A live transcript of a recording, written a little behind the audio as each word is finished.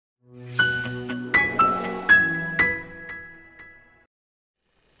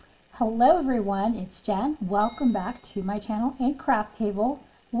Hello everyone, it's Jen. Welcome back to my channel and craft table.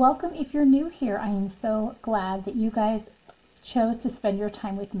 Welcome if you're new here. I am so glad that you guys chose to spend your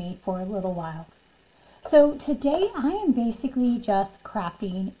time with me for a little while. So today I am basically just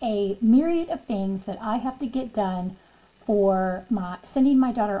crafting a myriad of things that I have to get done for sending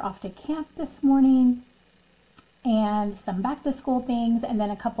my daughter off to camp this morning, and some back to school things, and then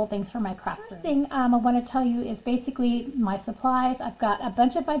a couple things for my craft. First thing I want to tell you is basically my supplies. I've got a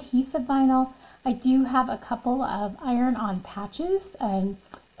bunch of adhesive vinyl. I do have a couple of iron-on patches, and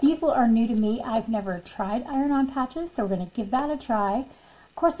these are new to me. I've never tried iron-on patches, so we're going to give that a try.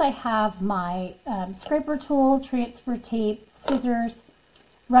 Of course, I have my scraper tool, transfer tape, scissors,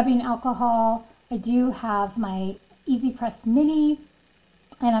 rubbing alcohol. I do have my Easy Press Mini,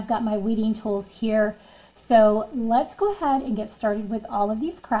 and I've got my weeding tools here. So let's go ahead and get started with all of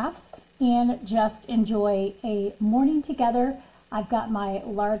these crafts and just enjoy a morning together. I've got my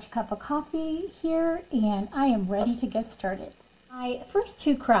large cup of coffee here and I am ready to get started. My first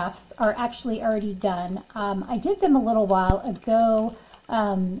two crafts are actually already done. I did them a little while ago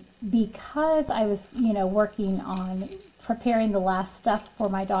because I was, working on preparing the last stuff for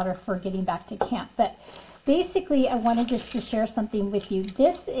my daughter for getting back to camp. But basically, I wanted just to share something with you.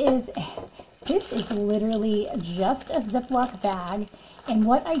 This is literally just a Ziploc bag, and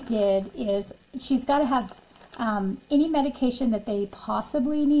what I did is she's got to have any medication that they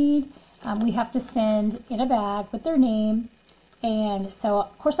possibly need. We have to send in a bag with their name, and so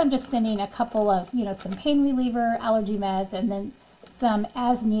of course I'm just sending a couple of some pain reliever, allergy meds, and then some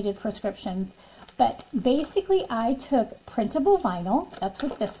as needed prescriptions. But basically I took printable vinyl, that's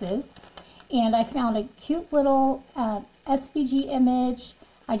what this is, and I found a cute little SVG image.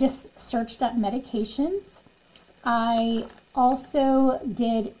 I just searched up medications. I also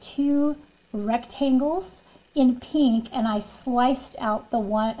did two rectangles in pink, and I sliced out the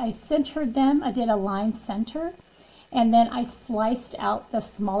one, I centered them. I did a line center, and then I sliced out the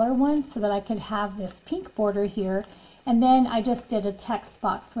smaller one so that I could have this pink border here. And then I just did a text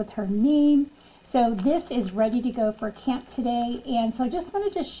box with her name. So this is ready to go for camp today. And so I just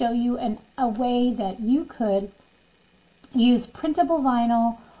wanted to show you a way that you could use printable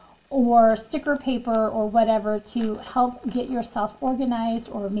vinyl or sticker paper or whatever to help get yourself organized,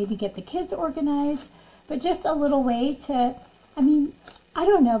 or maybe get the kids organized. But just a little way to, I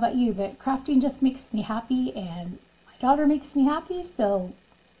don't know about you, but crafting just makes me happy, and my daughter makes me happy, so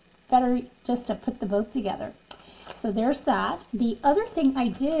better just to put the both together. So there's that. The other thing I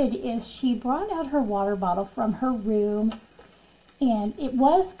did is she brought out her water bottle from her room, and it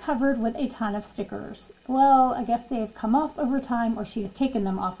was covered with a ton of stickers. Well, I guess they've come off over time, or she has taken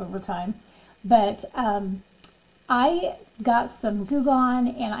them off over time. But I got some Goo Gone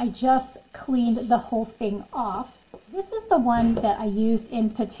and I just cleaned the whole thing off. This is the one that I use in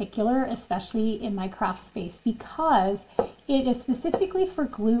particular, especially in my craft space, because it is specifically for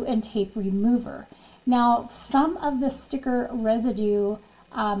glue and tape remover. Now, some of the sticker residue,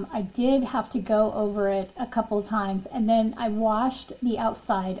 I did have to go over it a couple times, and then I washed the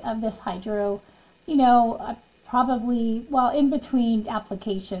outside of this hydro, probably, well, in between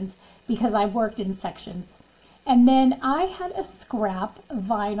applications, because I worked in sections. And then I had a scrap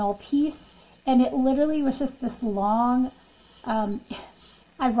vinyl piece, and it literally was just this long,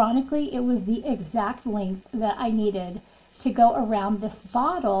 ironically, it was the exact length that I needed to go around this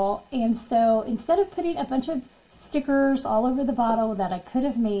bottle. And so instead of putting a bunch of stickers all over the bottle that I could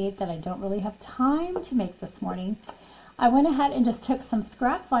have made, that I don't really have time to make this morning, I went ahead and just took some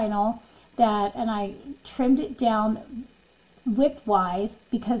scrap vinyl and I trimmed it down widthwise,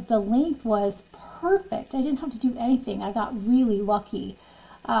 because the length was perfect. I didn't have to do anything. I got really lucky.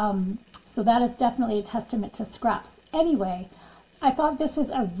 So that is definitely a testament to scraps. Anyway, I thought this was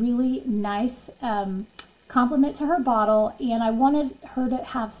a really nice compliment to her bottle, and I wanted her to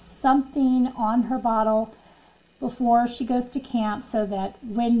have something on her bottle before she goes to camp, so that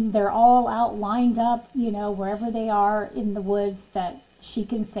when they're all out lined up, wherever they are in the woods, that she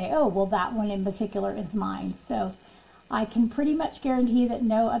can say, oh, well, that one in particular is mine. So I can pretty much guarantee that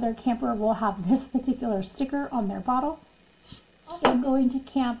no other camper will have this particular sticker on their bottle. Also going to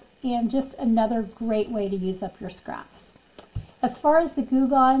camp, and just another great way to use up your scraps. As far as the Goo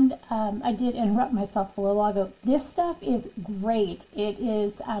Gone, I did interrupt myself a little while ago. This stuff is great. It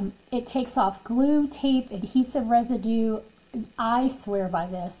is, it takes off glue, tape, adhesive residue. I swear by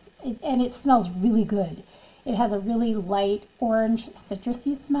this. And it smells really good. It has a really light orange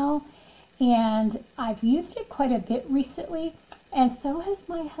citrusy smell. And I've used it quite a bit recently. And so has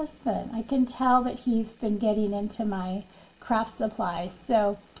my husband. I can tell that he's been getting into my craft supplies.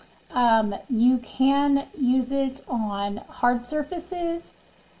 So you can use it on hard surfaces.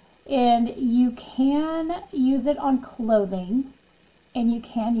 And you can use it on clothing and you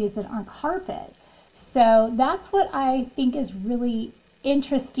can use it on carpet. So that's what I think is really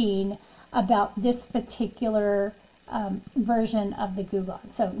interesting about this particular version of the Glue Gun.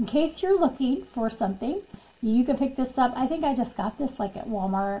 So in case you're looking for something, you can pick this up. I think I just got this like at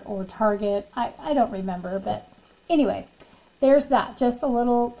Walmart or Target. I don't remember, but anyway, there's that. Just a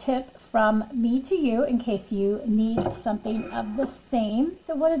little tip from me to you in case you need something of the same.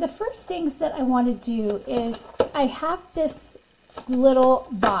 So one of the first things that I want to do is I have this little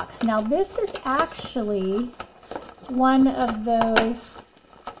box. Now this is actually one of those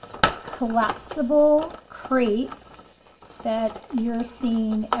collapsible crates that you're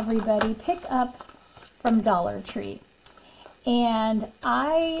seeing everybody pick up from Dollar Tree. And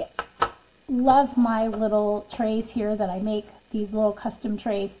I love my little trays here that I make, these little custom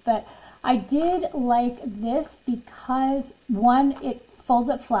trays, but I did like this because one, it folds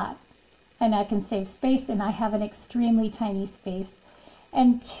up flat and I can save space and I have an extremely tiny space.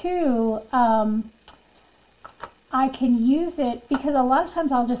 And two, I can use it because a lot of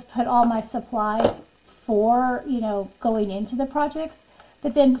times I'll just put all my supplies for, you know, going into the projects,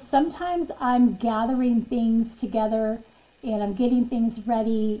 but then sometimes I'm gathering things together and I'm getting things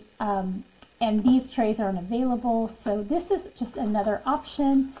ready, and these trays aren't available. So this is just another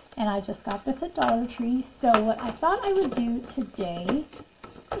option, and I just got this at Dollar Tree. So what I thought I would do today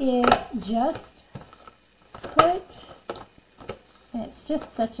is just put, and it's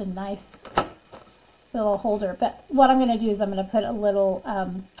just such a nice little holder, but what I'm going to do is I'm going to put a little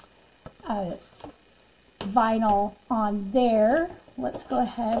vinyl on there. Let's go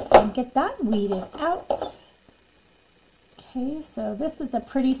ahead and get that weeded out. Okay, so this is a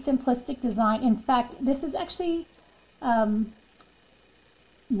pretty simplistic design. In fact, this is actually one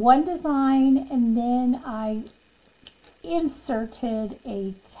design, and then I inserted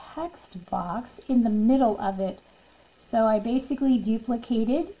a text box in the middle of it. So I basically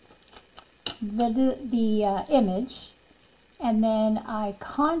duplicated the image, and then I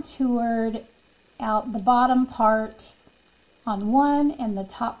contoured out the bottom part on one and the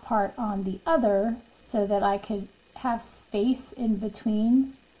top part on the other so that I could have space in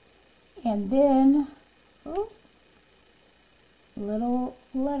between. And then little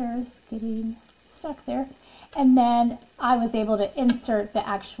letters getting stuck there, and then I was able to insert the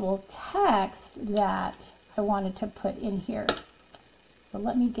actual text that I wanted to put in here. So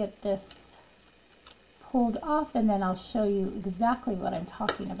let me get this pulled off and then I'll show you exactly what I'm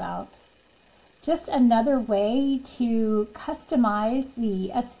talking about. Just another way to customize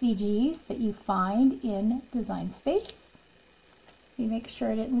the SVGs that you find in Design Space. Let me make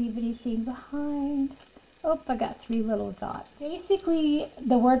sure I didn't leave anything behind. Oh, I got 3 little dots. Basically,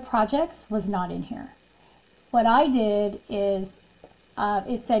 the word projects was not in here. What I did is,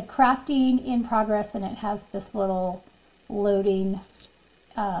 it said crafting in progress, and it has this little loading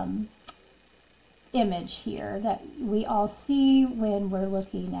image here that we all see when we're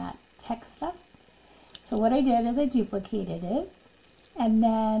looking at tech stuff. So what I did is I duplicated it, and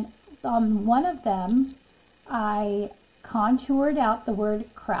then on one of them I contoured out the word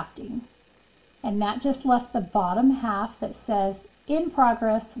crafting, and that just left the bottom half that says in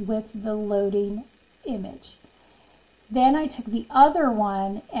progress with the loading image. Then I took the other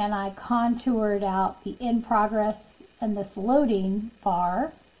one and I contoured out the in progress and this loading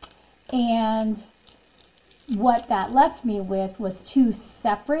bar, and what that left me with was 2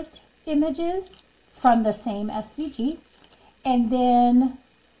 separate images from the same SVG. And then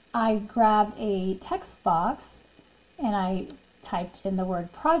I grabbed a text box and I typed in the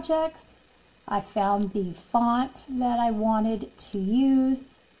word projects. I found the font that I wanted to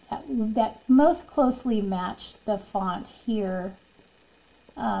use that most closely matched the font here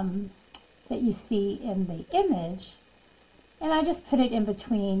that you see in the image, and I just put it in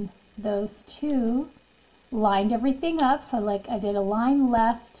between those 2, lined everything up. So like I did a line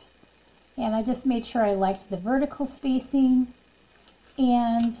left, and I just made sure I liked the vertical spacing,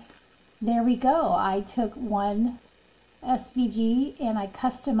 and there we go. I took one SVG and I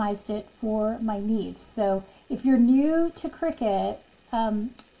customized it for my needs. So if you're new to Cricut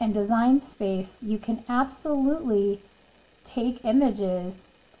and Design Space, you can absolutely take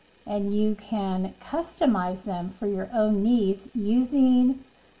images and you can customize them for your own needs using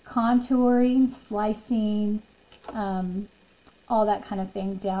contouring, slicing, all that kind of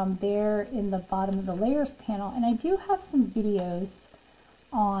thing down there in the bottom of the layers panel. And I do have some videos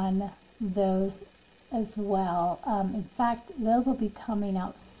on those as well. In fact, those will be coming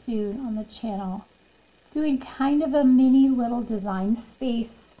out soon on the channel, doing kind of a mini little Design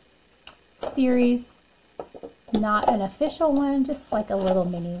Space series. not an official one, just like a little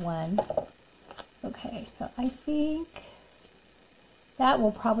mini one. Okay, so I think that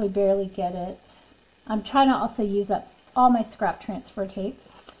will probably barely get it. I'm trying to also use up all my scrap transfer tape.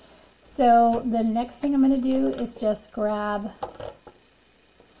 So the next thing I'm going to do is just grab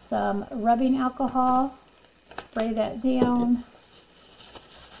some rubbing alcohol, spray that down.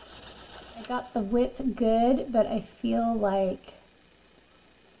 I got the width good, but I feel like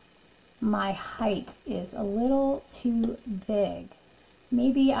my height is a little too big.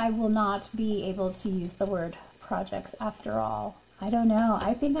 Maybe I will not be able to use the word projects after all. I don't know.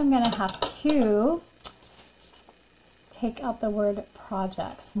 I think I'm going to have to take out the word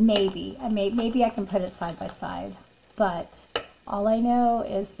projects. Maybe. Maybe I can put it side by side. But all I know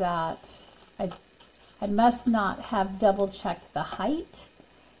is that I must not have double checked the height.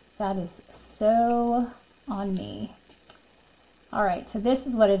 That is so on me. All right, so this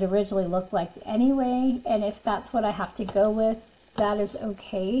is what it originally looked like anyway, and if that's what I have to go with, that is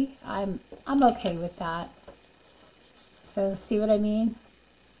okay. I'm okay with that. So see what I mean?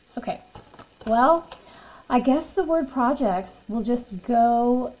 Okay, well, I guess the word projects will just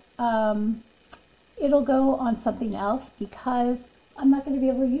go, it'll go on something else because I'm not going to be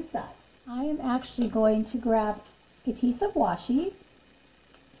able to use that. I am actually going to grab a piece of washi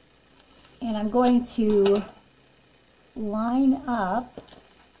and I'm going to line up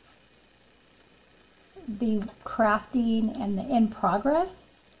the crafting and the in progress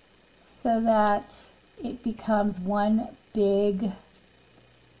so that it becomes one big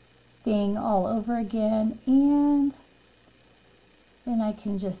thing all over again, and then I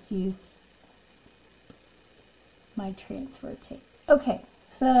can just use my transfer tape. Okay,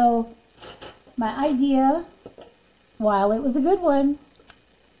 so my idea, while it was a good one,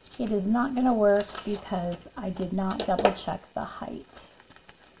 it is not going to work because I did not double check the height,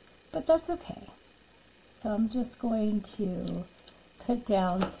 but that's okay. So I'm just going to put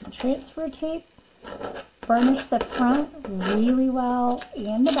down some transfer tape, burnish the front really well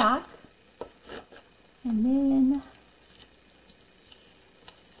and the back, and then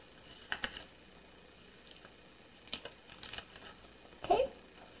okay,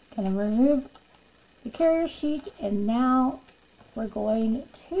 going to remove the carrier sheet, and now we're going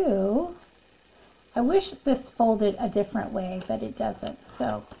to, I wish this folded a different way, but it doesn't.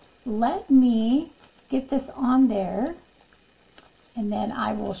 So let me get this on there and then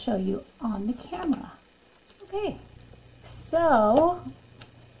I will show you on the camera. Okay, so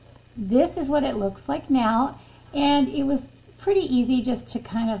this is what it looks like now, and it was pretty easy just to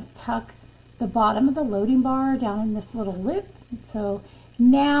kind of tuck the bottom of the loading bar down in this little lip. So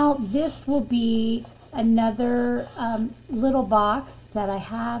now this will be another little box that I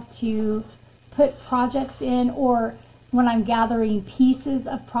have to put projects in, or when I'm gathering pieces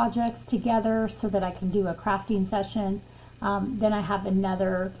of projects together so that I can do a crafting session, then I have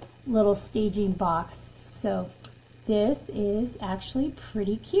another little staging box. So this is actually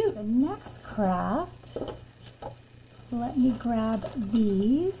pretty cute. The next craft, let me grab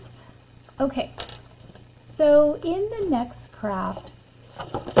these. Okay, so in the next craft,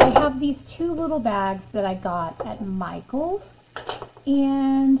 I have these two little bags that I got at Michael's,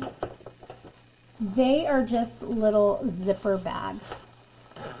 and they are just little zipper bags.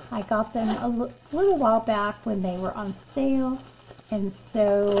 I got them a little while back when they were on sale, and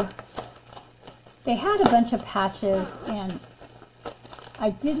so they had a bunch of patches, and I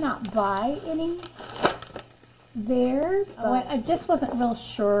did not buy any there. I just wasn't real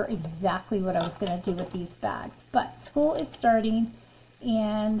sure exactly what I was going to do with these bags, but school is starting,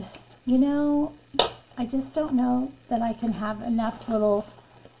 and you know, I just don't know that I can have enough little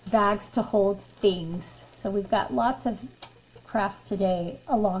bags to hold things. So we've got lots of crafts today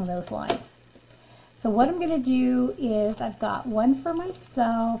along those lines. So what I'm going to do is I've got one for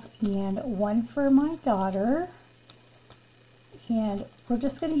myself and one for my daughter, and we're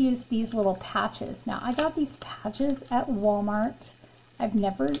just going to use these little patches. Now I got these patches at Walmart. I've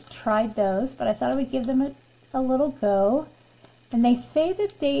never tried those, but I thought I would give them a little go. And they say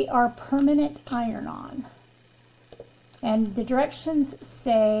that they are permanent iron-on. And the directions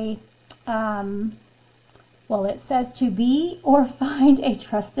say, well, it says to be or find a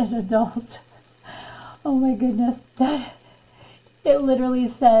trusted adult. Oh my goodness, it literally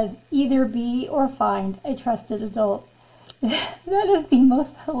says either be or find a trusted adult. That is the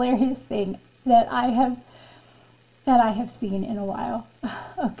most hilarious thing that I have seen in a while.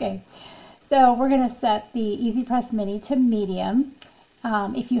 Okay. So we're going to set the Easy Press Mini to medium.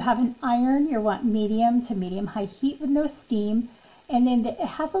 If you have an iron, you want medium to medium high heat with no steam. And then it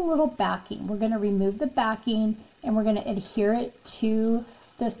has a little backing. We're going to remove the backing and we're going to adhere it to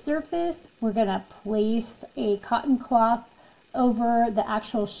the surface, we're going to place a cotton cloth over the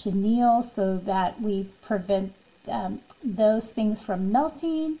actual chenille so that we prevent those things from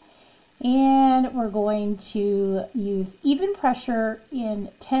melting. And we're going to use even pressure in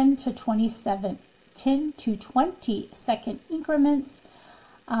 10 to 20 second increments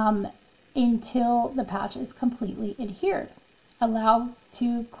until the patch is completely adhered. Allow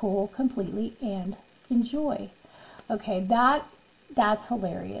to cool completely and enjoy. Okay, that's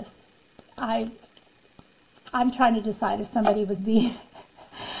hilarious. I'm trying to decide if somebody was being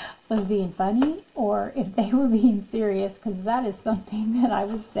funny or if they were being serious, because that is something that I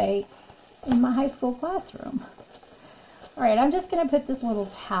would say in my high school classroom. All right, I'm just going to put this little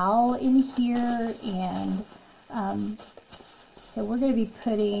towel in here, and so we're going to be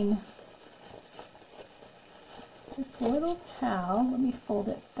putting this little towel. Let me fold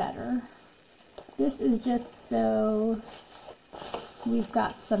it better. This is just so we've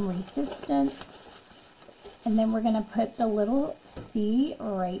got some resistance. And then we're going to put the little C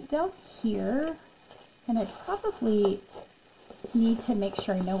right down here. And I probably need to make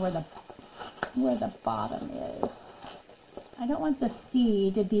sure I know where the bottom is. I don't want the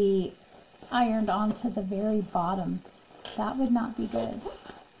C to be ironed onto the very bottom. That would not be good.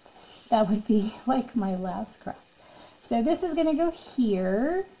 That would be like my last craft. So this is going to go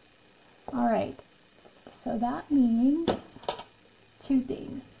here. All right. So that means two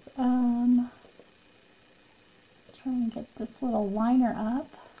things. Try and get this little liner up.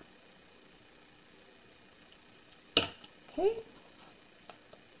 Okay.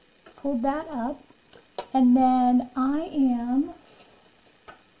 Pulled that up. And then I am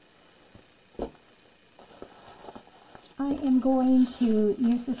going to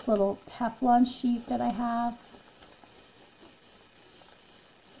use this little Teflon sheet that I have.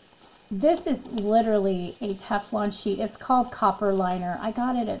 This is literally a Teflon sheet. It's called copper liner. I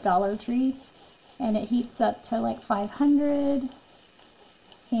got it at Dollar Tree, and it heats up to like 500,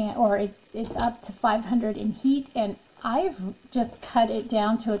 or it's up to 500 in heat, and I've just cut it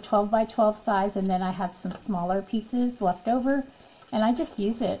down to a 12 by 12 size, and then I had some smaller pieces left over, and I just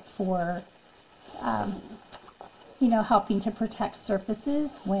use it for you know, helping to protect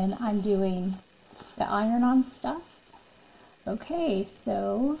surfaces when I'm doing the iron-on stuff. Okay,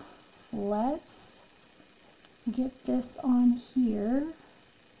 so let's get this on here.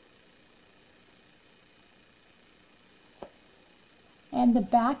 And the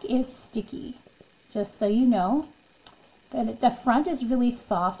back is sticky, just so you know. But the front is really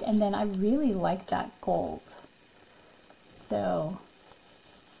soft, and then I really like that gold. So,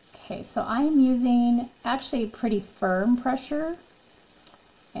 okay, so I'm using actually pretty firm pressure.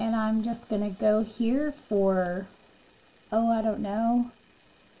 And I'm just going to go here for, oh, I don't know,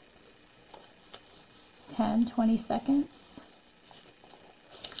 10, 20 seconds.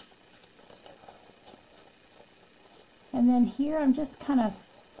 And then here I'm just kind of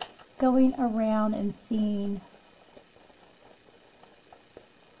going around and seeing.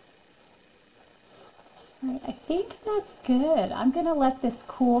 All right, I think that's good. I'm going to let this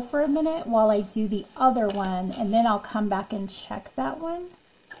cool for a minute while I do the other one, and then I'll come back and check that one.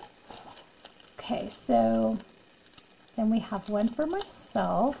 Okay, so then we have one for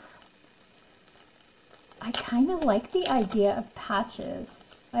myself. I kind of like the idea of patches.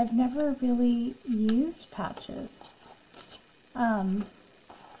 I've never really used patches.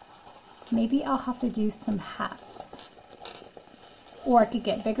 Maybe I'll have to do some hats. Or I could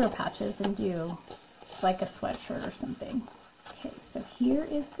get bigger patches and do like a sweatshirt or something. Okay, so here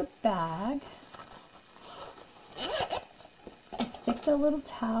is the bag. I'll stick the little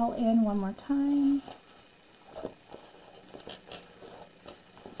towel in one more time.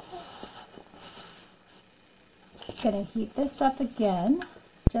 Gonna heat this up again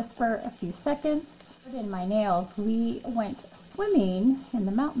just for a few seconds. In my nails, we went swimming in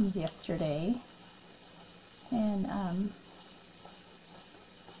the mountains yesterday, and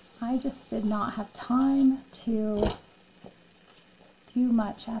I just did not have time to do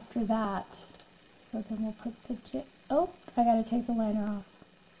much after that. So then we'll put the J. Oh, I gotta take the liner off.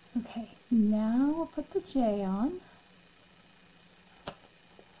 Okay, now we'll put the J on.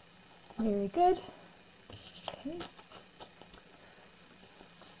 Very good. Okay.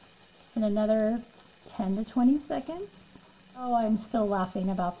 And another 10 to 20 seconds. Oh, I'm still laughing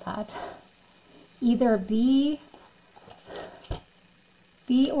about that. Either be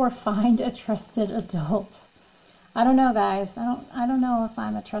or find a trusted adult. I don't know, guys. I don't know if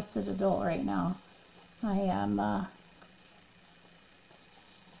I'm a trusted adult right now. I am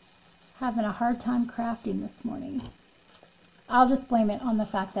having a hard time crafting this morning. I'll just blame it on the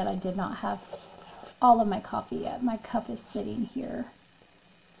fact that I did not have all of my coffee yet. My cup is sitting here.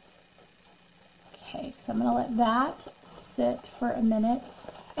 So I'm going to let that sit for a minute.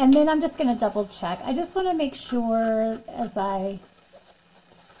 And then I'm just going to double check. I just want to make sure that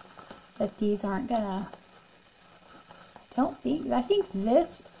these aren't going to, I think this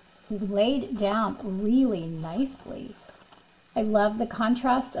laid down really nicely. I love the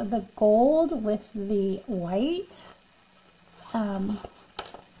contrast of the gold with the white.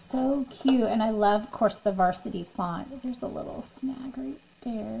 So cute. And I love, of course, the varsity font. There's a little snag right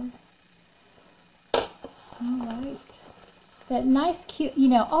there. All right. But nice, cute, you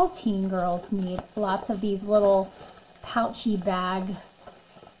know, all teen girls need lots of these little pouchy bag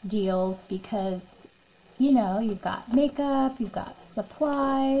deals because, you know, you've got makeup, you've got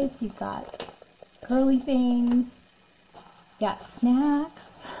supplies, you've got girly things, you got snacks,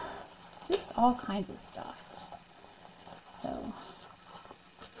 just all kinds of stuff. So,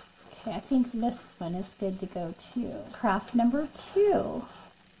 okay, I think this one is good to go too. Craft number 2.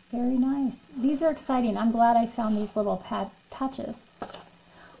 Very nice. These are exciting. I'm glad I found these little patches.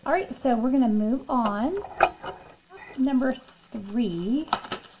 All right, so we're going to move on. Number 3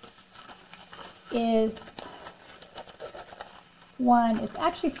 is one, it's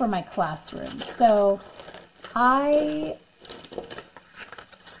actually for my classroom. So I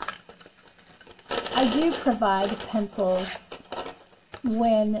do provide pencils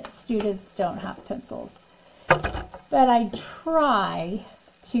when students don't have pencils, but I try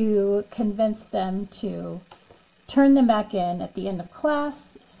to convince them to turn them back in at the end of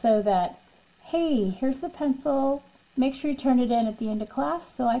class so that, hey, here's the pencil, make sure you turn it in at the end of class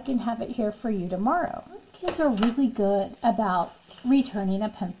so I can have it here for you tomorrow. Most kids are really good about returning a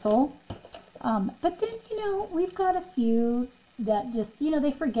pencil, but then, you know, we've got a few that just, you know,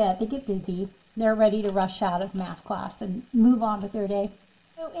 they forget, they get busy, they're ready to rush out of math class and move on with their day.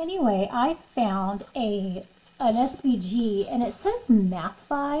 So anyway, I found an SVG, and it says Math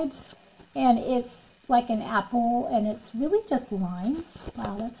Vibes, and it's like an apple, and it's really just lines.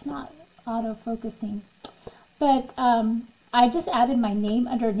 Wow, that's not auto-focusing. But I just added my name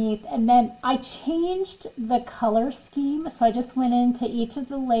underneath, and then I changed the color scheme. So I just went into each of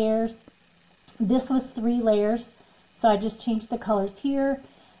the layers. This was 3 layers, so I just changed the colors here.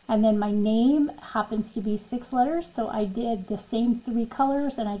 And then my name happens to be 6 letters, so I did the same 3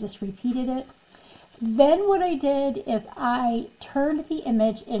 colors, and I just repeated it. Then what I did is I turned the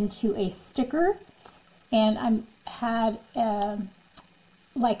image into a sticker, and I had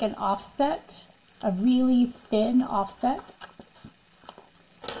like an offset, a really thin offset.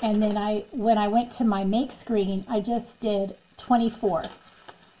 And then when I went to my make screen, I just did 24.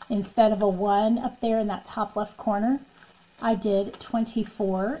 Instead of a 1 up there in that top left corner, I did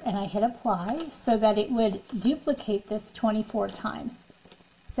 24, and I hit apply so that it would duplicate this 24 times.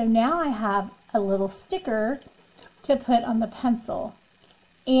 So now I have a little sticker to put on the pencil.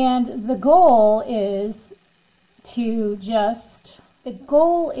 And the goal is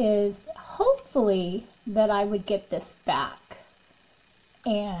hopefully that I would get this back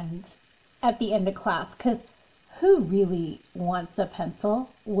and at the end of class, because who really wants a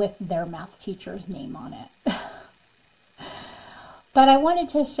pencil with their math teacher's name on it? But I wanted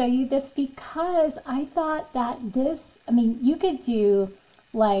to show you this because I thought that this, I mean, you could do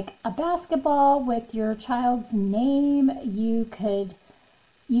like a basketball with your child's name. You could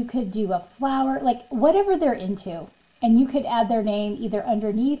do a flower, like whatever they're into, and you could add their name either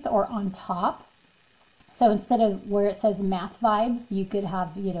underneath or on top. So instead of where it says Math Vibes, you could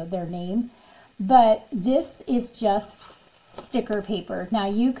have, you know, their name. But this is just sticker paper. Now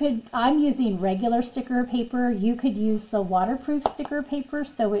I'm using regular sticker paper. You could use the waterproof sticker paper.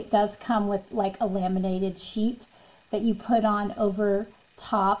 So it does come with like a laminated sheet that you put on over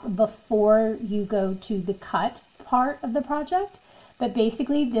top before you go to the cut part of the project. But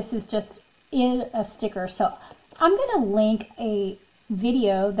basically this is just in a sticker. So I'm going to link a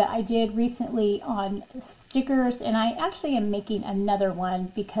video that I did recently on stickers, and I actually am making another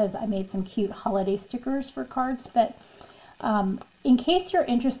one because I made some cute holiday stickers for cards. But in case you're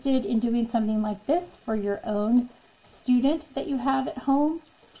interested in doing something like this for your own student that you have at home,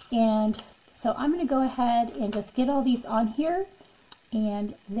 and so I'm going to go ahead and just get all these on here,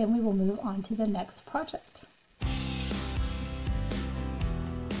 and then we will move on to the next project.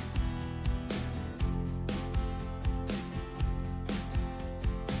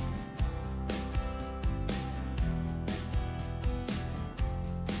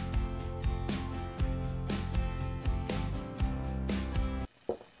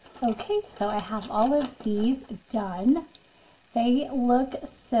 Okay, so I have all of these done. They look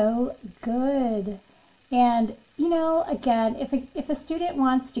so good. And, you know, again, if a student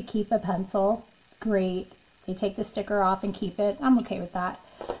wants to keep a pencil, great. They take the sticker off and keep it. I'm okay with that.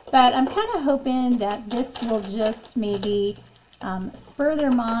 But I'm kind of hoping that this will just maybe spur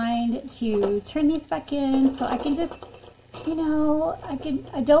their mind to turn these back in, so I can just, you know,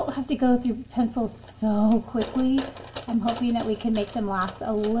 I don't have to go through pencils so quickly. I'm hoping that we can make them last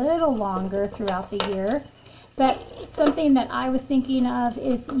a little longer throughout the year. But something that I was thinking of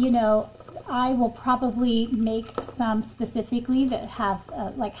is, you know, I will probably make some specifically that have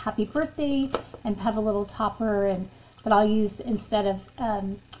like happy birthday and have a little topper, but I'll use, instead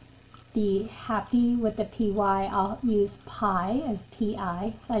of the happy with the PY, I'll use pie as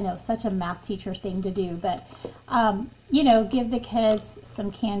PI. So I know, such a math teacher thing to do, but you know, give the kids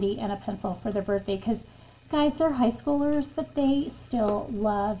some candy and a pencil for their birthday, because guys, they're high schoolers, but they still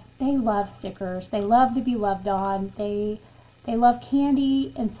love stickers. They love to be loved on. They love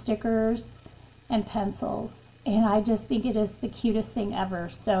candy and stickers and pencils, and I just think it is the cutest thing ever.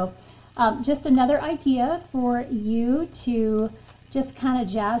 So just another idea for you to just kind of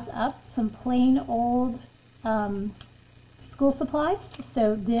jazz up some plain old school supplies.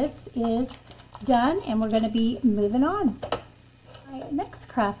 So this is done, and we're going to be moving on. My next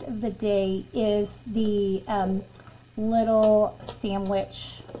craft of the day is the little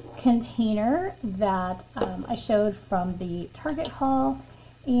sandwich container that I showed from the Target haul.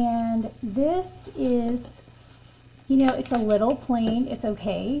 And this is, you know, it's a little plain, it's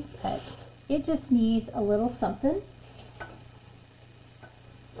okay, but it just needs a little something.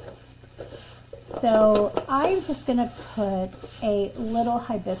 So I'm just going to put a little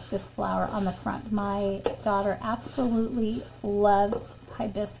hibiscus flower on the front. My daughter absolutely loves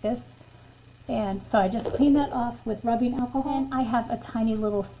hibiscus, and so I just clean that off with rubbing alcohol. And I have a tiny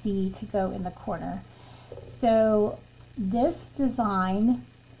little C to go in the corner. So this design,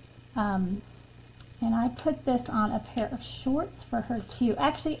 and I put this on a pair of shorts for her too.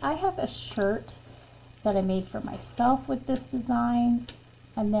 Actually, I have a shirt that I made for myself with this design.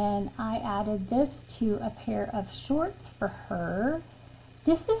 And then I added this to a pair of shorts for her.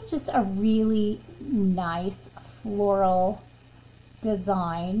 This is just a really nice floral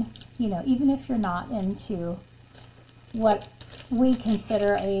design, you know, even if you're not into what we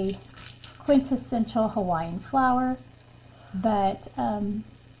consider a quintessential Hawaiian flower, but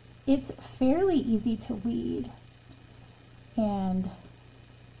it's fairly easy to weed, and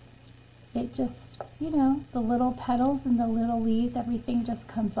it just, you know, the little petals and the little leaves, everything just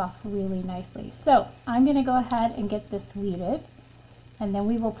comes off really nicely. So I'm going to go ahead and get this weeded, and then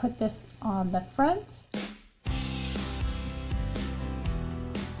we will put this on the front.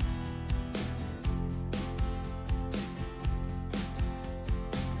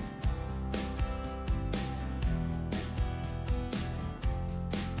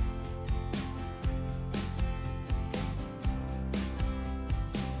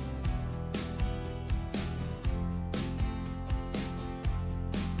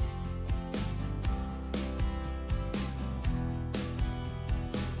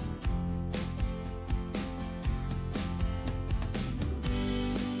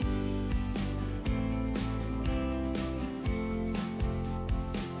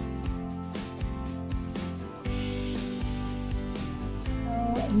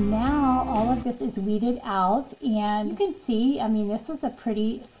 Now all of this is weeded out, and you can see, I mean, this was a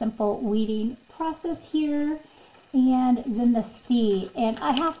pretty simple weeding process here. And then the C, and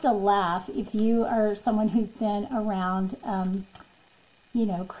I have to laugh, if you are someone who's been around, you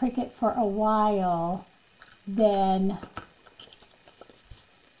know, Cricut for a while, then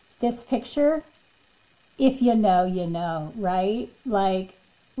this picture, if you know, you know, right? Like,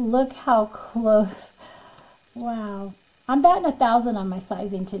 look how close. Wow. I'm batting 1,000 on my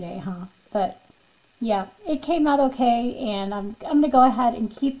sizing today, huh? But yeah, it came out okay, and I'm going to go ahead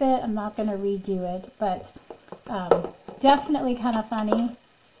and keep it. I'm not going to redo it, but definitely kind of funny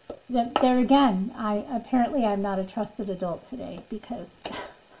that there again, apparently I'm not a trusted adult today, because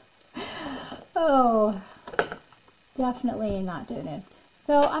oh, definitely not doing it.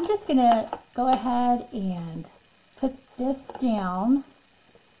 So I'm just going to go ahead and put this down.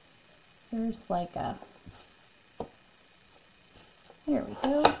 There's like a, there we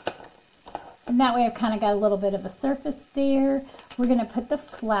go. And that way I've kind of got a little bit of a surface there. We're going to put the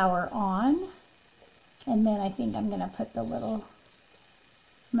flower on. And then I think I'm going to put the little,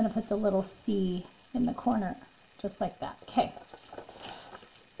 C in the corner, just like that. Okay.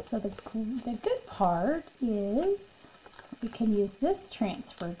 So the good part is we can use this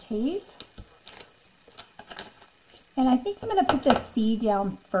transfer tape. And I think I'm going to put the C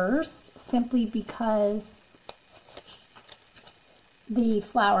down first, simply because the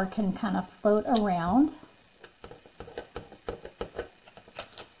flower can kind of float around.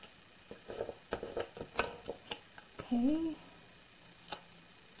 Okay.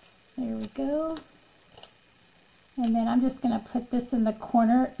 There we go. And then I'm just going to put this in the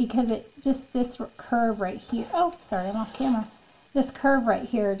corner because it just, this curve right here, oh, sorry, I'm off camera. This curve right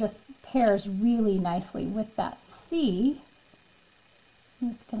here just pairs really nicely with that C.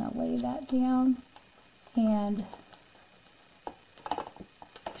 I'm just going to lay that down. And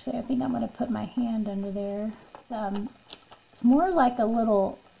actually, I think I'm going to put my hand under there. It's more like a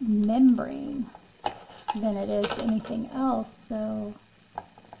little membrane than it is anything else. So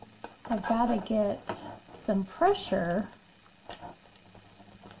I've got to get some pressure,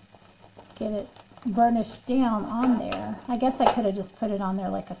 get it burnished down on there. I guess I could have just put it on there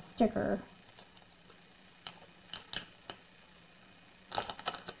like a sticker.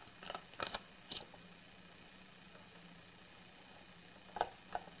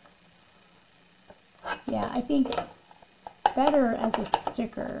 Yeah, I think better as a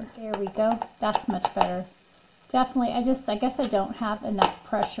sticker. There we go. That's much better. Definitely, I guess I don't have enough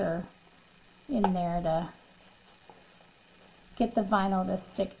pressure in there to get the vinyl to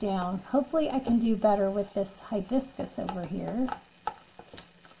stick down. Hopefully I can do better with this hibiscus over here.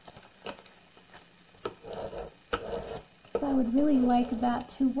 Because I would really like that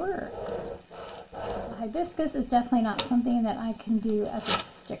to work. The hibiscus is definitely not something that I can do as a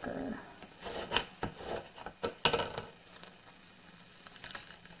sticker.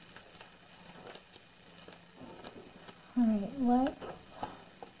 Alright, let's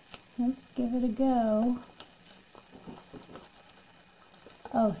give it a go.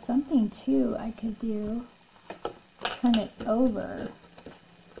 Oh, something too I could do, turn it over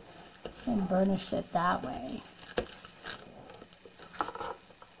and burnish it that way.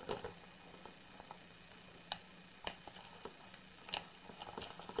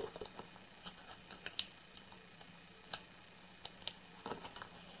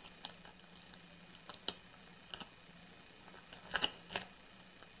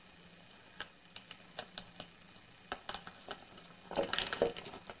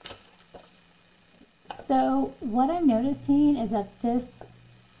 So what I'm noticing is that this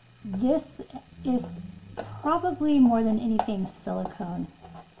is probably more than anything silicone,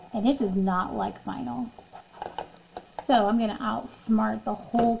 and it does not like vinyl. So I'm going to outsmart the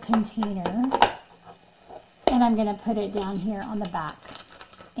whole container, and I'm going to put it down here on the back,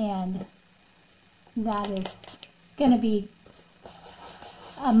 and that is going to be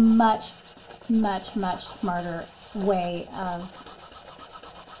a much smarter way of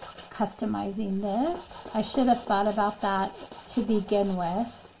customizing this. I should have thought about that to begin with,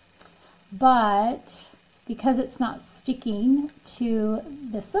 but because it's not sticking to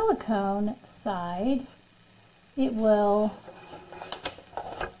the silicone side, it will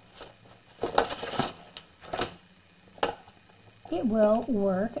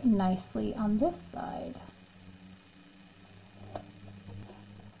work nicely on this side.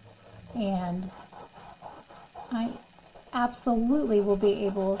 And I absolutely will be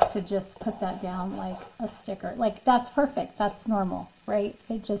able to just put that down like a sticker. Like, that's perfect. That's normal, right?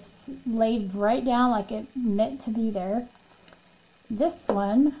 It just laid right down like it meant to be there. This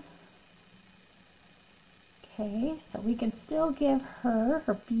one, okay, so we can still give her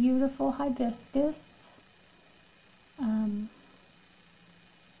her beautiful hibiscus.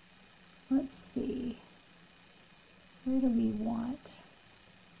 Let's see, where do we want?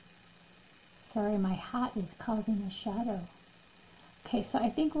 Sorry, my hat is causing a shadow. Okay, so I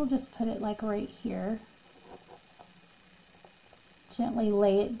think we'll just put it like right here. Gently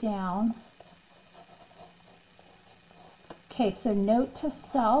lay it down. Okay, so note to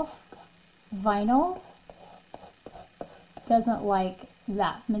self, vinyl doesn't like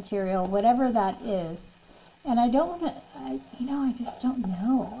that material, whatever that is. And I don't want to, I just don't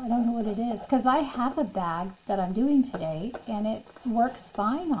know. I don't know what it is. Because I have a bag that I'm doing today, and it works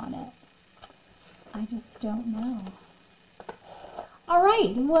fine on it. I just don't know. All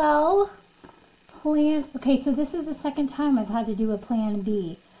right, well, okay, so this is the second time I've had to do a plan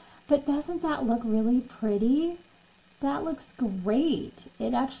B. But doesn't that look really pretty? That looks great.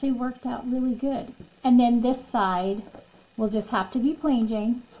 It actually worked out really good. And then this side will just have to be plain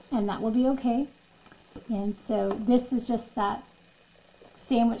Jane, and that will be okay. And so this is just that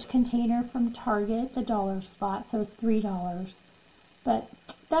sandwich container from Target, the dollar spot, so it's $3. But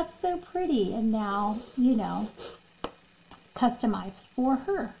that's so pretty, and now, you know, customized for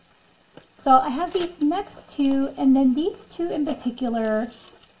her. So I have these next two, and then these two in particular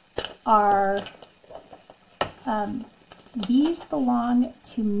are, these belong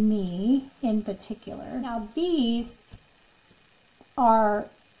to me in particular. Now these are,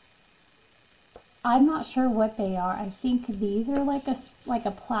 I'm not sure what they are. I think these are like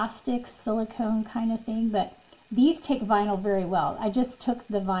a plastic silicone kind of thing, but these take vinyl very well. I just took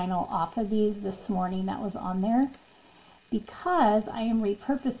the vinyl off of these this morning that was on there because I am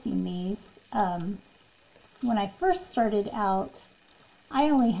repurposing these. When I first started out, I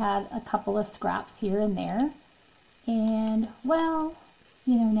only had a couple of scraps here and there. And, well,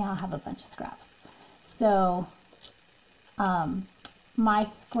 you know, now I have a bunch of scraps. So, my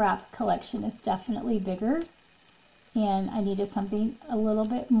scrap collection is definitely bigger. And I needed something a little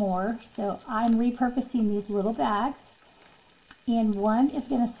bit more. So, I'm repurposing these little bags. And one is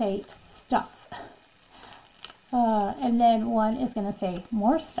going to say stuff. And then one is going to say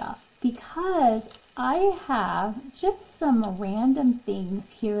more stuff. Because I have just some random things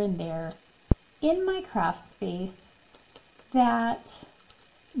here and there in my craft space that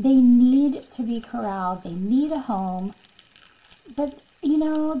they need to be corralled, they need a home, but you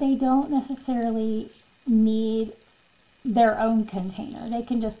know, they don't necessarily need their own container. They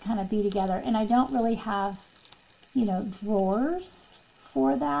can just kind of be together, and I don't really have, you know, drawers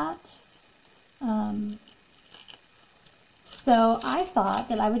for that. So I thought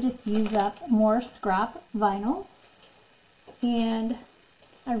that I would just use up more scrap vinyl, and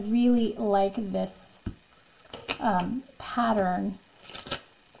I really like this pattern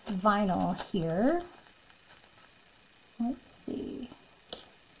vinyl here. Let's see.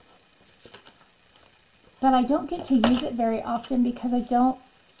 But I don't get to use it very often because I don't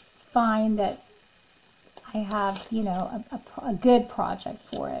find that I have, you know, a good project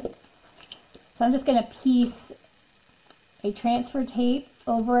for it. So I'm just going to piece a transfer tape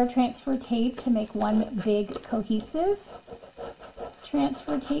over a transfer tape to make one big cohesive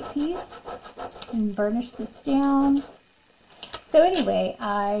transfer tape piece and burnish this down. So anyway,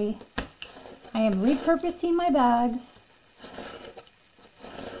 I am repurposing my bags,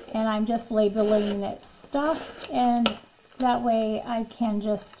 and I'm just labeling it stuff, and that way I can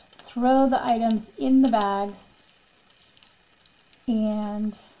just throw the items in the bags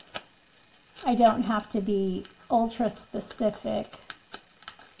and I don't have to be ultra specific.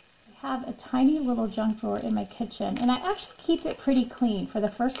 I have a tiny little junk drawer in my kitchen, and I actually keep it pretty clean for the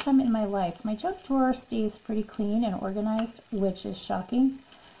first time in my life. My junk drawer stays pretty clean and organized, which is shocking.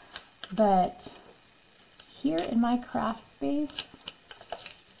 But here in my craft space,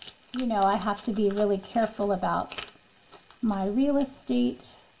 you know, I have to be really careful about my real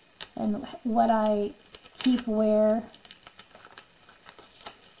estate and what I keep where.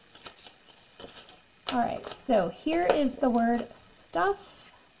 All right, so here is the word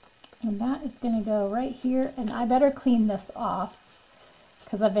stuff, and that is going to go right here, and I better clean this off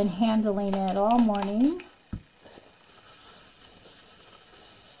because I've been handling it all morning.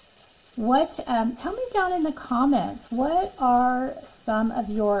 Tell me down in the comments, what are some of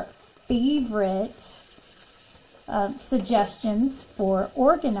your favorite suggestions for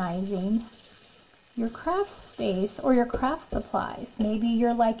organizing your craft space or your craft supplies? Maybe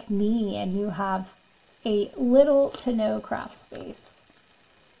you're like me and you have a little to no craft space,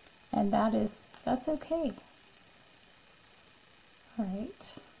 and that's okay. All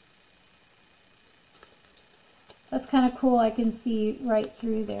right, that's kind of cool. I can see right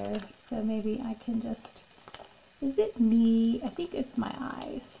through there, so maybe I can just, is it me? I think it's my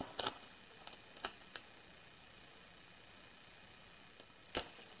eyes.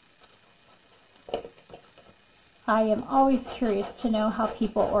 I am always curious to know how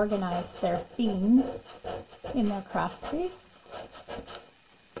people organize their themes in their craft space.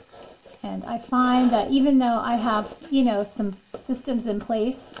 And I find that even though I have, you know, some systems in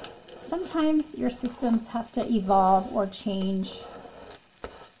place, sometimes your systems have to evolve or change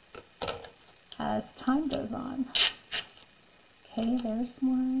as time goes on. Okay, there's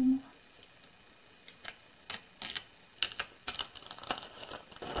one.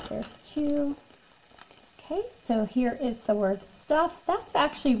 There's two. Okay, so here is the word stuff. That's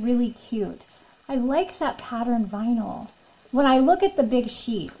actually really cute. I like that pattern vinyl. When I look at the big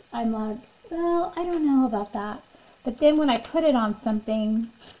sheet, I'm like, well, I don't know about that. But then when I put it on something,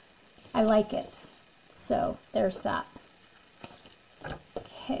 I like it. So there's that.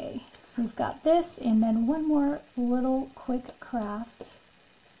 Okay, we've got this, and then one more little quick craft.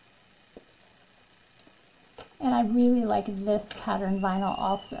 And I really like this pattern vinyl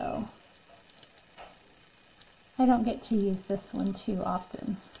also. I don't get to use this one too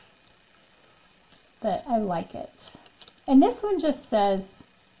often, but I like it. And this one just says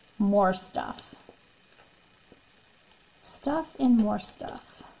more stuff. Stuff and more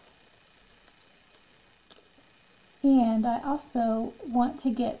stuff. And I also want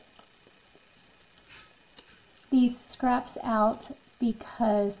to get these scraps out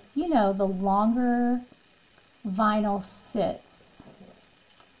because, you know, the longer vinyl sits,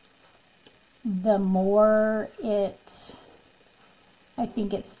 the more I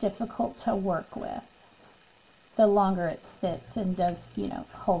think it's difficult to work with. The longer it sits and does, you know,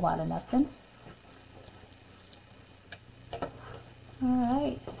 a whole lot of nothing.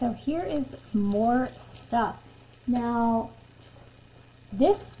 Alright, so here is more stuff. Now,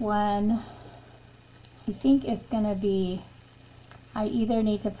 this one, I think is going to be, I either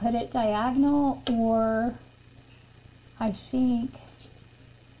need to put it diagonal or I think,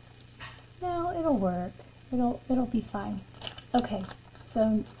 no, it'll work. It'll be fine. Okay,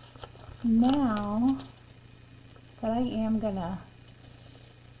 so now that I am going to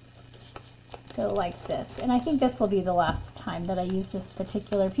go like this, and I think this will be the last time that I use this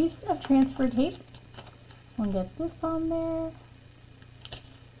particular piece of transfer tape. I'll get this on there.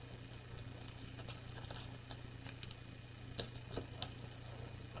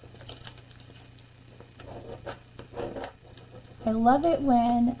 I love it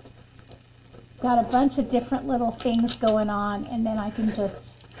when got a bunch of different little things going on, and then I can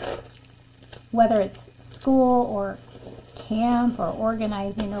just, whether it's school or camp or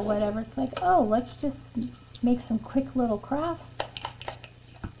organizing or whatever, it's like, oh, let's just make some quick little crafts,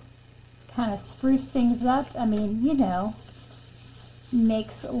 kind of spruce things up. I mean, you know,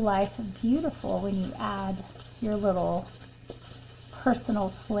 makes life beautiful when you add your little personal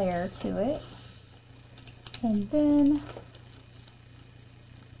flair to it. And then,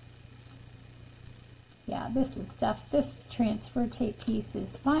 yeah, this is stuff. This transfer tape piece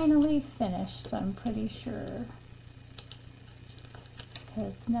is finally finished, I'm pretty sure,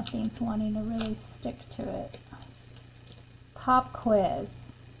 because nothing's wanting to really stick to it. Pop quiz.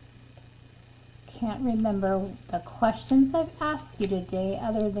 Can't remember the questions I've asked you today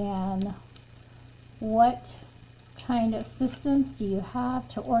other than what kind of systems do you have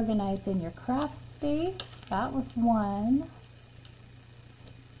to organize in your craft space? That was one.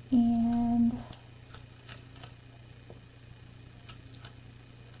 And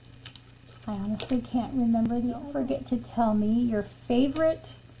I honestly can't remember. Don't forget to tell me your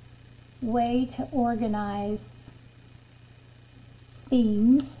favorite way to organize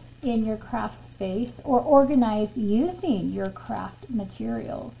things in your craft space, or organize using your craft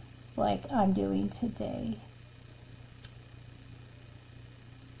materials like I'm doing today.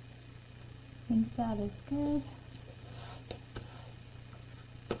 I think that is good.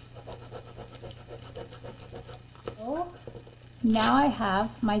 Now I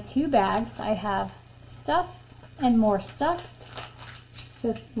have my two bags. I have stuff and more stuff.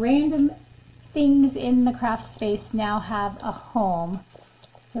 So random things in the craft space now have a home.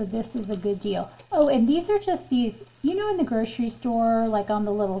 So this is a good deal. Oh, and these are just these, you know, in the grocery store, like on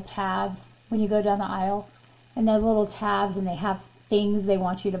the little tabs when you go down the aisle, and they're little tabs and they have things they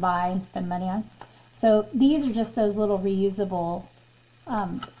want you to buy and spend money on. So these are just those little reusable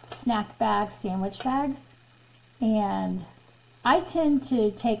snack bags, sandwich bags. And I tend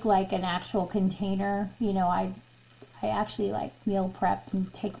to take like an actual container. You know, I actually like meal prep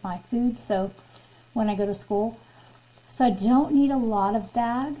and take my food, so when I go to school. So I don't need a lot of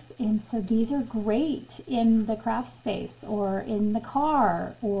bags, and so these are great in the craft space or in the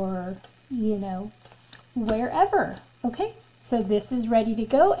car or, you know, wherever. Okay, so this is ready to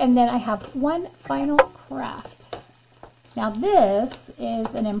go, and then I have one final craft. Now this is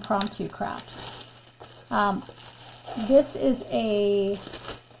an impromptu craft. This is a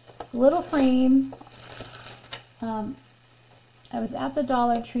little frame. I was at the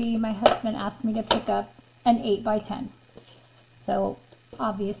Dollar Tree. My husband asked me to pick up an 8x10. So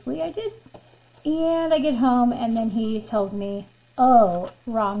obviously I did. And I get home and then he tells me, oh,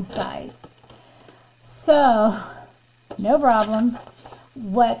 wrong size. So no problem.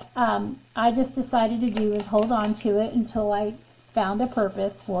 What I just decided to do is hold on to it until I found a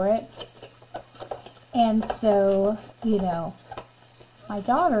purpose for it. And so, you know, my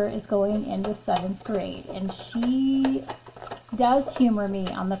daughter is going into 7th grade, and she does humor me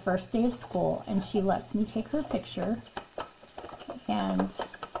on the first day of school, and she lets me take her picture and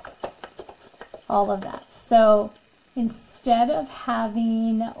all of that. So instead of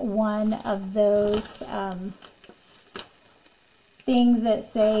having one of those things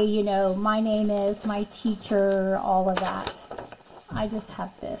that say, you know, my name is, my teacher, all of that, I just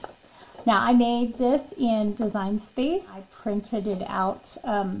have this. Now, I made this in Design Space. I printed it out,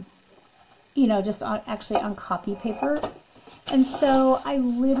 you know, just actually on copy paper. And so I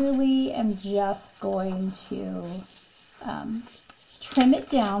literally am just going to trim it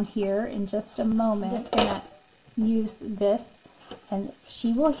down here in just a moment. I'm just going to use this, and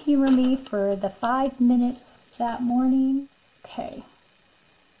she will humor me for the 5 minutes that morning. Okay,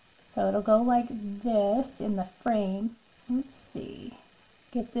 so it'll go like this in the frame. Let's see,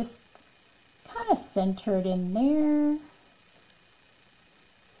 get this kind of centered in there.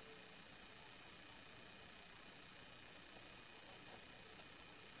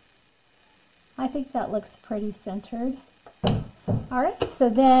 I think that looks pretty centered. All right, so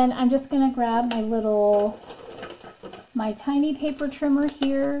then I'm just going to grab my tiny paper trimmer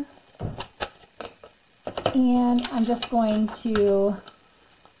here, and I'm just going to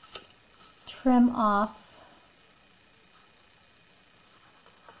trim off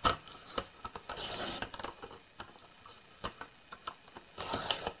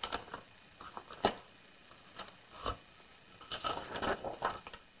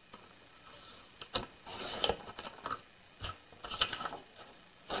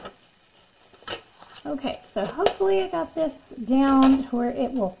Okay, so hopefully I got this down to where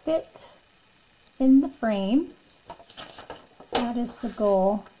it will fit in the frame. That is the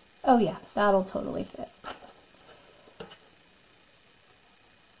goal. Oh yeah, that'll totally fit.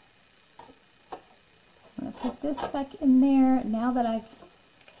 I'm going to put this back in there. Now that I've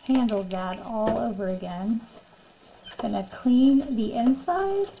handled that all over again, I'm going to clean the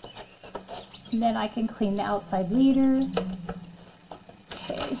inside, and then I can clean the outside later.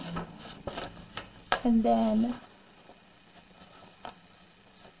 Okay. And then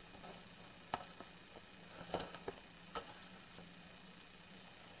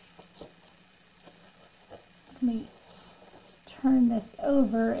let me turn this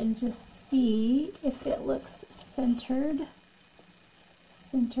over and just see if it looks centered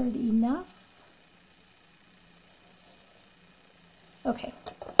enough. Okay.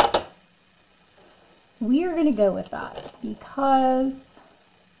 We are going to go with that because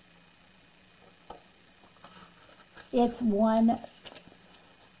it's one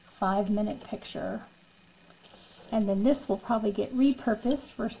 5-minute picture, and then this will probably get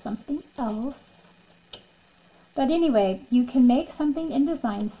repurposed for something else. But anyway, you can make something in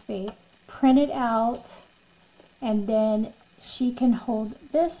Design Space, print it out, and then she can hold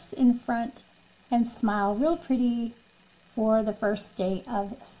this in front and smile real pretty for the first day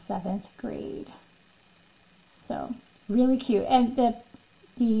of 7th grade. So really cute. And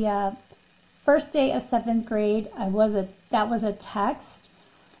the first day of 7th grade, that was a text,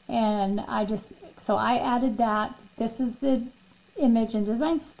 and so I added that. This is the image in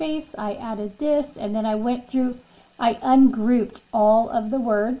Design Space. I added this, and then I went through, I ungrouped all of the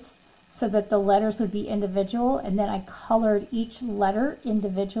words so that the letters would be individual, and then I colored each letter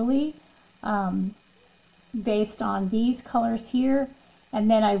individually based on these colors here, and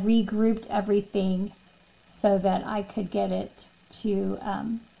then I regrouped everything so that I could get it to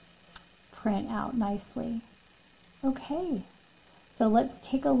print out nicely. Okay, so let's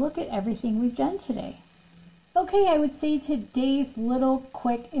take a look at everything we've done today. Okay, I would say today's little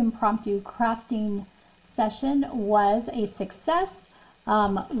quick impromptu crafting session was a success.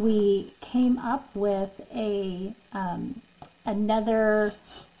 We came up with another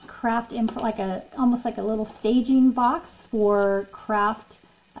craft, almost like a little staging box for craft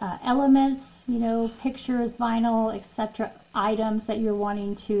elements, you know, pictures, vinyl, etc., items that you're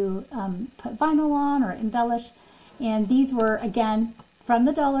wanting to put vinyl on or embellish. And these were, again, from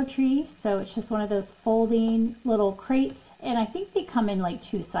the Dollar Tree, so it's just one of those folding little crates, and I think they come in like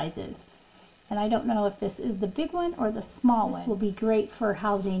 2 sizes. And I don't know if this is the big one or the small one. This will be great for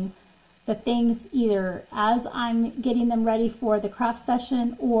housing the things either as I'm getting them ready for the craft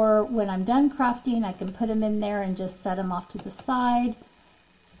session, or when I'm done crafting, I can put them in there and just set them off to the side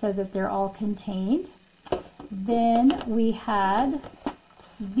so that they're all contained. Then we had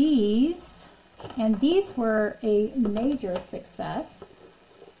these, and these were a major success.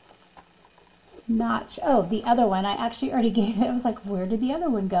 Oh, the other one, I actually already gave it. I was like, where did the other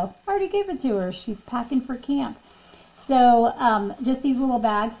one go? I already gave it to her. She's packing for camp. So just these little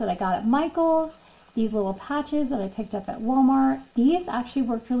bags that I got at Michael's, these little patches that I picked up at Walmart. These actually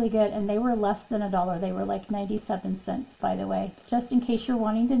worked really good, and they were less than $1. They were like 97 cents, by the way, just in case you're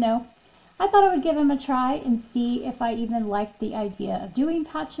wanting to know. I thought I would give them a try and see if I even liked the idea of doing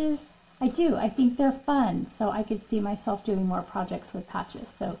patches. I do. I think they're fun, so I could see myself doing more projects with patches.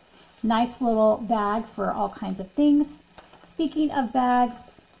 So nice little bag for all kinds of things. Speaking of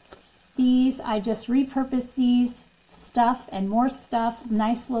bags, these, I just repurposed these, stuff and more stuff,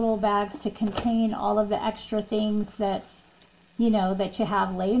 nice little bags to contain all of the extra things that, you know, that you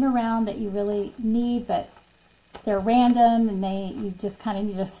have laying around that you really need, but they're random and you just kind of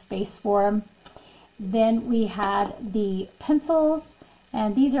need a space for them. Then we had the pencils,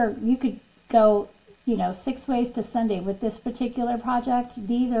 and these are, you could go, you know, 6 ways to Sunday with this particular project.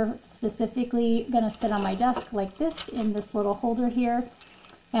 These are specifically going to sit on my desk like this in this little holder here,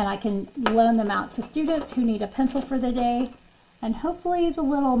 and I can loan them out to students who need a pencil for the day. And hopefully the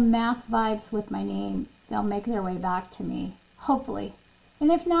little math vibes with my name, they'll make their way back to me. Hopefully.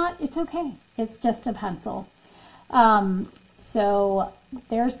 And if not, it's okay. It's just a pencil. So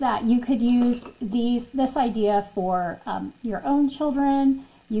there's that. You could use this idea for your own children.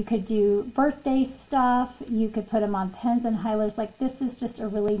 You could do birthday stuff. You could put them on pens and highlighters. Like, this is just a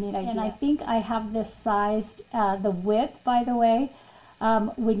really neat idea. And I think I have this sized, the width, by the way,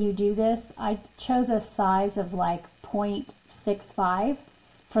 when you do this, I chose a size of like 0.65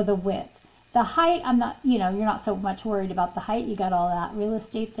 for the width. The height, I'm not, you're not so much worried about the height. You got all that real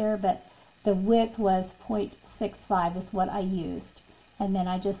estate there, but the width was 0.65 is what I used. And then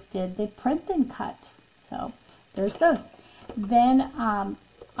I just did the print and cut. So there's those. Then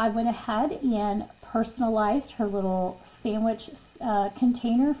I went ahead and personalized her little sandwich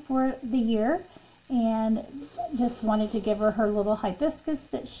container for the year, and just wanted to give her little hibiscus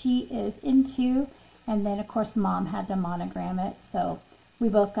that she is into. And then of course Mom had to monogram it, so we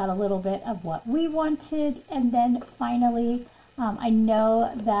both got a little bit of what we wanted. And then finally, I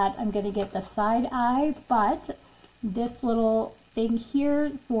know that I'm going to get the side eye, but this little thing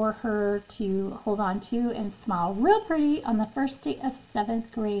here for her to hold on to and smile real pretty on the first day of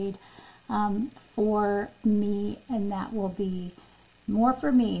 7th grade for me, and that will be more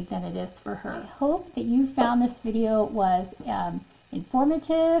for me than it is for her. I hope that you found this video was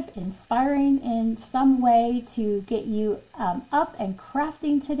informative, inspiring in some way to get you up and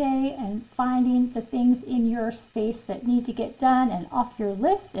crafting today and finding the things in your space that need to get done and off your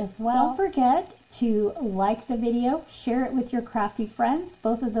list as well. Don't forget to like the video, share it with your crafty friends.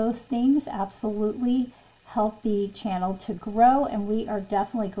 Both of those things absolutely help the channel to grow, and we are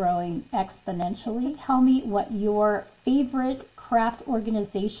definitely growing exponentially. Tell me what your favorite craft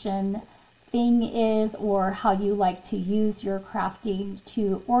organization thing is, or how you like to use your crafting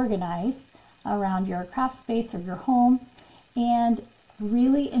to organize around your craft space or your home. And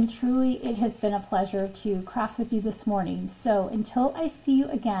really and truly, it has been a pleasure to craft with you this morning. So until I see you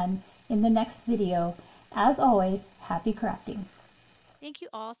again in the next video, as always, happy crafting. Thank you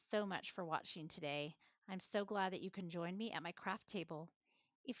all so much for watching today. I'm so glad that you can join me at my craft table.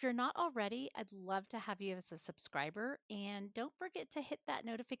 If you're not already, I'd love to have you as a subscriber, and don't forget to hit that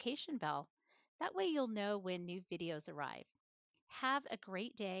notification bell. That way you'll know when new videos arrive. Have a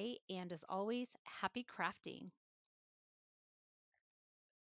great day, and as always, happy crafting.